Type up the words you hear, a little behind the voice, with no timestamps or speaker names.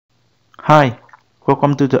Hi,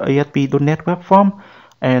 welcome to the ASP.NET Webform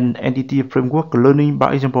and Entity Framework Learning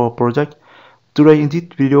by Example project. Today in this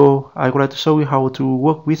video, I would like to show you how to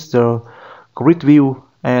work with the GridView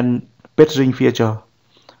and packaging feature.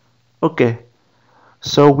 Okay,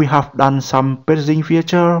 so we have done some packaging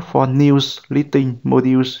feature for news listing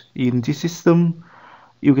modules in this system.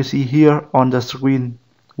 You can see here on the screen,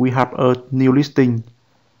 we have a new listing,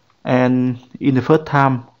 and in the first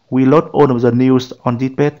time, we load all of the news on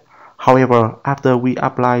this page. However, after we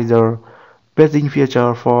apply the paging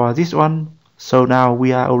feature for this one, so now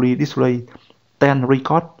we are only display 10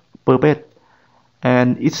 records per page,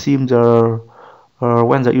 and it seems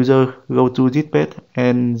when the user go to this page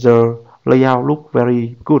and the layout look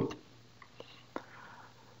very good.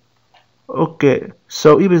 Okay,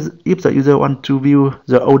 so if the user want to view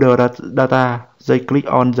the older data, they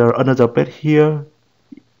click on the another page here.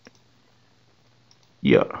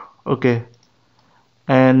 Yeah, okay.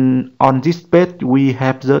 And on this page we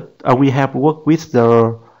have worked with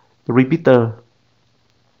the repeater.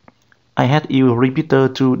 I had used repeater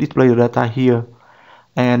to display the data here,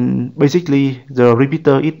 and basically the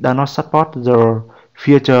repeater it does not support the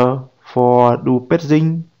feature for do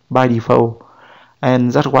parsing by default,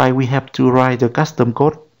 and that's why we have to write the custom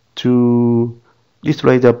code to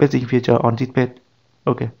display the parsing feature on this page.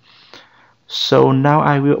 Okay, so now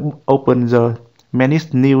I will open the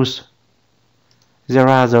manage news. There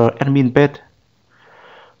are the admin page.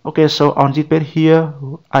 Okay, so on this page here,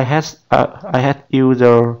 I had used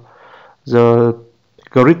the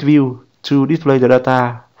grid view to display the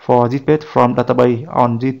data for this page from database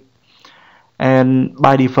on this. And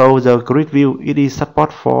by default, the grid view it is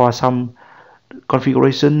support for some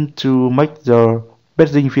configuration to make the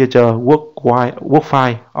parsing feature work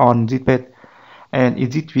fine on this page. And in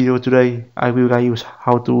this video today, I will guide you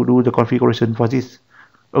how to do the configuration for this.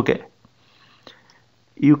 Okay.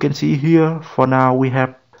 You can see here for now we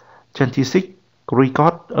have 26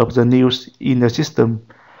 records of the news in the system,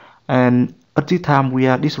 and at this time we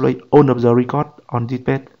are displaying all of the records on this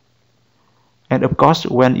page. And of course,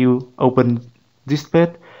 when you open this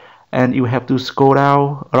page, and you have to scroll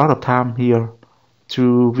down a lot of time here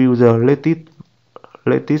to view the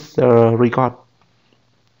latest record.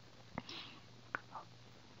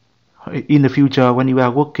 In the future, when you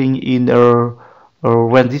are working in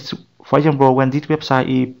when this, for example, when this website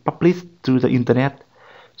is published to the internet,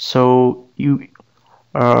 so you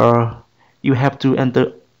have to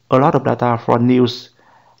enter a lot of data for news,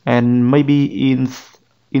 and maybe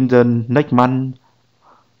in the next month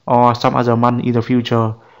or some other month in the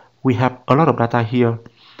future, we have a lot of data here.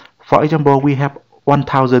 For example, we have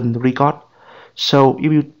 1000 records. So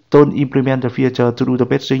if you don't implement the feature to do the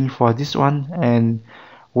parsing for this one, and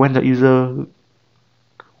when the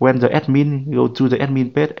admin go to the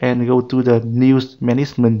admin page and go to the news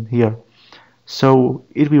management here, so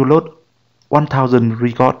it will load 1000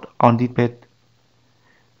 record on this page.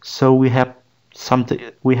 So we have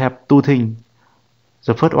two things.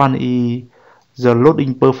 The first one is the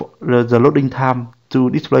loading time to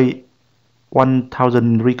display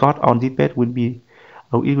 1000 record on this page will be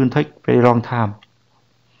it will take very long time.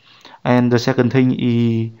 And the second thing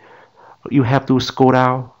is you have to scroll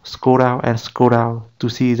down to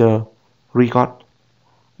see the record,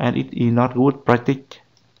 and it is not good practice.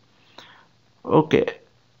 Okay,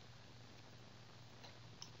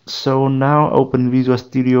 so now open Visual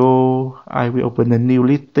Studio. I will open a new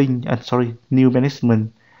listing and new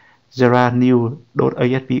management. There are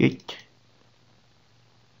new.aspx.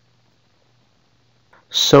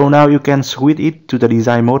 So now you can switch it to the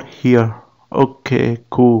design mode here. Okay,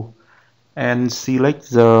 cool. And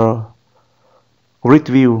select the grid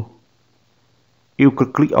view. You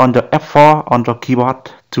could click on the F4 on the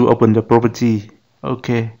keyboard to open the property.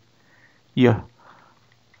 Okay, yeah.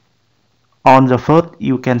 On the first,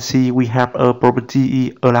 you can see we have a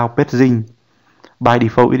property allow parsing. By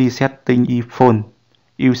default, it is setting is phone.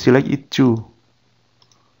 You select it too.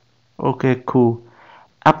 Okay, cool.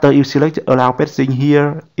 After you select allow parsing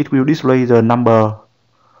here, it will display the number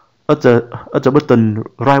at the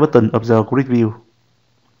right button of the grid view.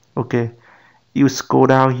 Okay, you scroll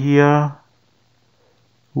down here.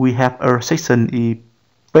 We have a section is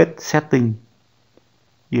page setting.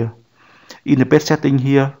 Here, in the page setting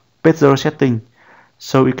here, page setting.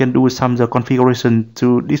 So you can do some the configuration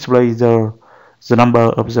to display the number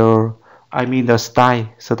of the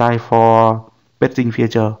style for paging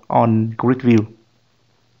feature on grid view.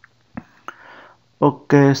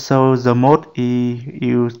 Okay, so the mode is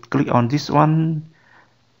you click on this one.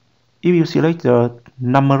 If you select the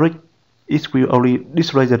numeric, it will only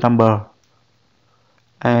display the number,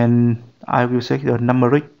 and I will select the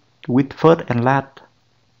numeric with first and last.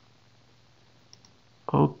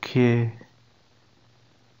 Okay,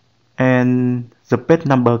 and the page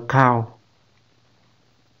number count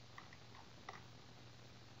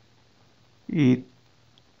is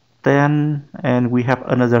 10, and we have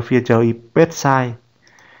another feature is page size.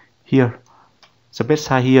 Here the page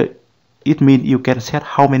size here, it means you can set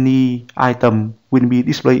how many items will be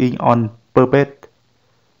displaying on per page.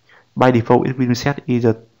 By default it will be set is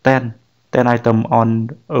a 10 item on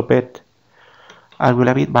a page. I will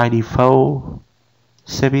have it by default,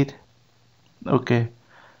 save it. Okay,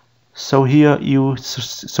 so here you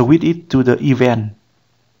switch it to the event.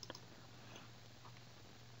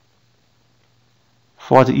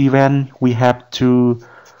 For the event we have to,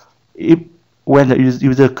 if when the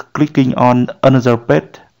user clicking on another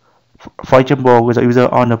page, for example with the user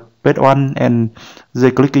on the page 1 and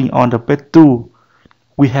they clicking on the page 2,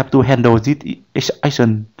 we have to handle this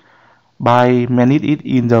action by manage it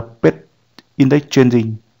in the page index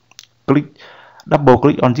changing. Double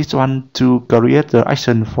click on this one to create the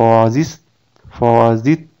action for this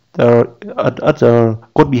other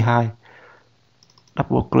code behind.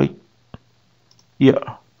 Double click. Here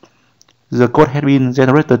the code has been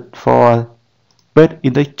generated for page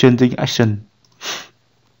index changing action.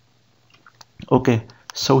 Okay,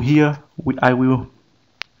 so here I will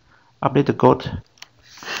update the code.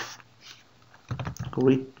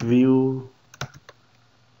 GridView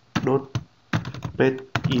dot page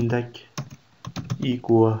index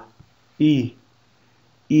equal e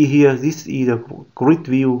here. This is the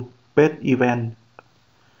GridView page event.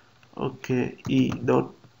 Okay, e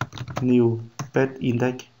dot new page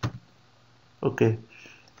index. Okay,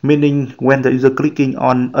 meaning when the user clicking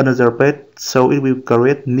on another page, so it will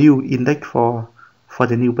create new index for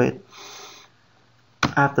the new page.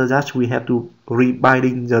 After that we have to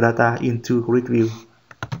rebinding the data into GridView.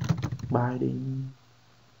 Binding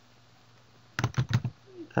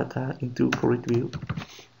data into GridView.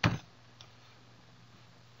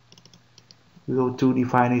 We go to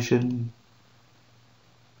definition.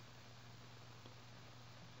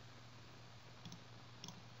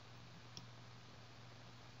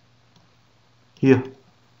 Here,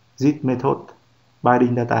 this method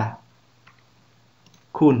binding data.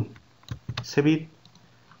 Cool. Save it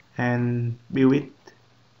and build it.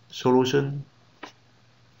 Solution.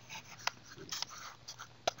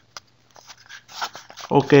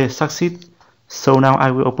 Okay, succeed. So now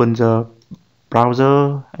I will open the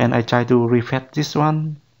browser and I try to refresh this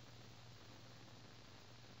one.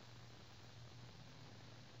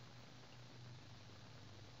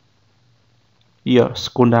 Here,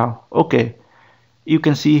 scroll down. Okay, you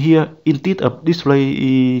can see here instead of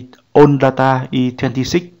display on data is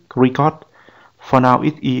 26 record. For now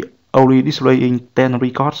it is only displaying 10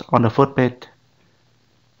 records on the first page.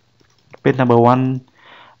 Page number 1,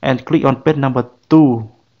 and click on page number 2.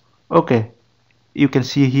 Okay, you can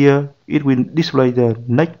see here it will display the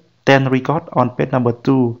next 10 record on page number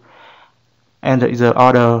 2, and the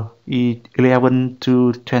order is 11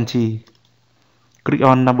 to 20. Click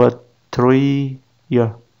on number 3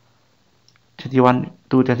 here, 21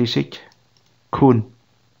 to 26. Cool,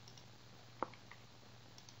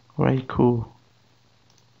 very cool.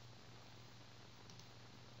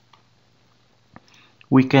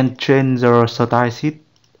 We can change the style sheet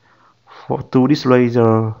to display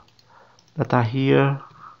the data here.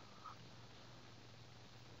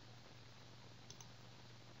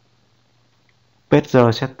 Page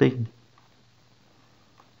setting.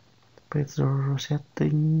 Page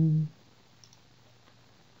setting.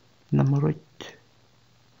 Numeric.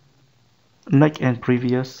 Next and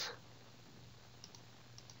previous.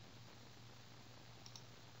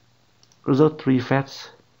 Result refresh.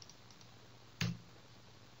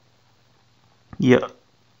 Yeah.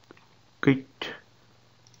 Click.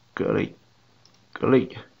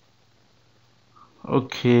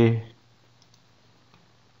 Okay.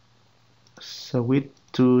 Switch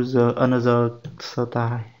to the another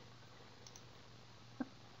style.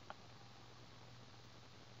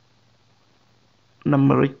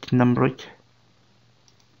 Numeric.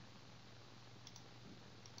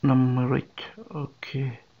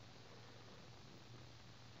 Okay.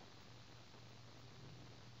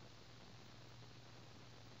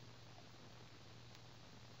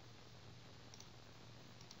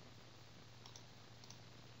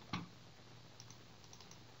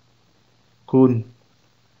 Cool.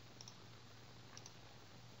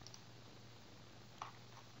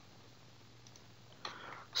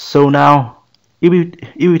 So now if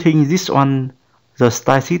you think this one, the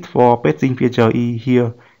style sheet for pasting feature is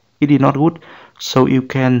here, it is not good, so you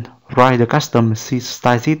can write the custom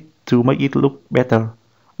style sheet to make it look better.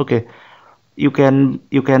 Okay, you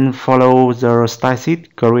can follow the style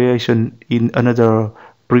sheet creation in another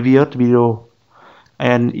previous video,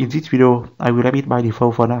 and in this video I will have it by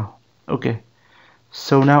default for now. Okay,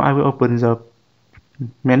 so now I will open the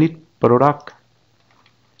manage product.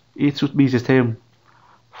 It should be the same.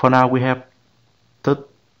 For now we have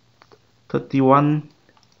 31,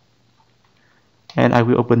 and I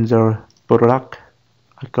will open the product.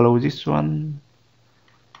 I close this one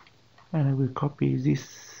and I will copy this.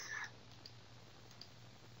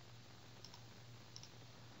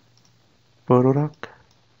 Product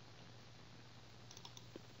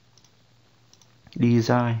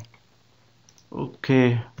design.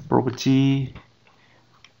 Okay, property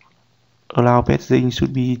allow padding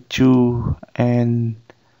should be 2, and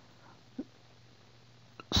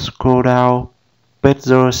scroll down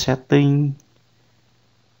padding setting,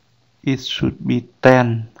 it should be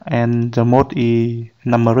 10, and the mode is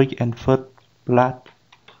numeric and first blood.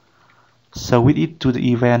 Switch it to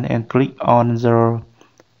the event and click on the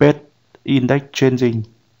pet index changing.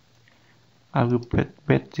 I will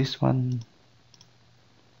pet this one.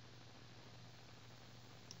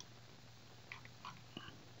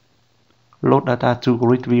 Load data to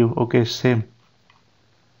GridView. Okay, same.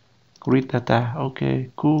 Grid data.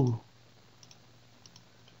 Okay, cool.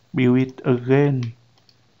 Build it again.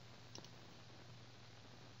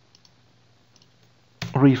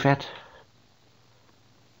 Refresh.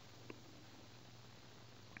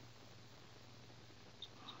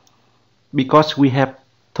 Because we have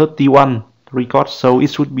 31 records, so it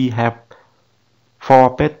should be have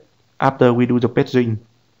 4 pet after we do the patching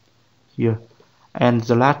here, and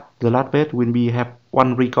the last pet will be have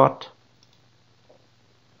 1 record.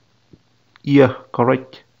 Yeah,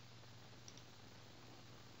 correct.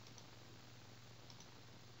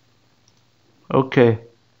 Okay,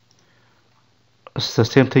 it's the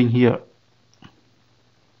same thing here.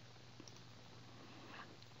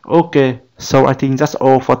 Okay, so I think that's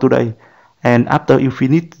all for today. And after you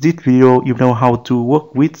finish this video, you know how to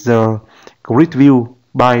work with the grid view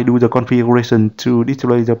by do the configuration to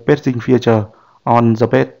display the patching feature on the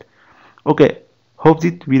page. Okay, hope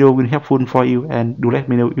this video will helpful for you, and do let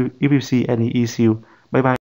me know if you see any issue. Bye bye.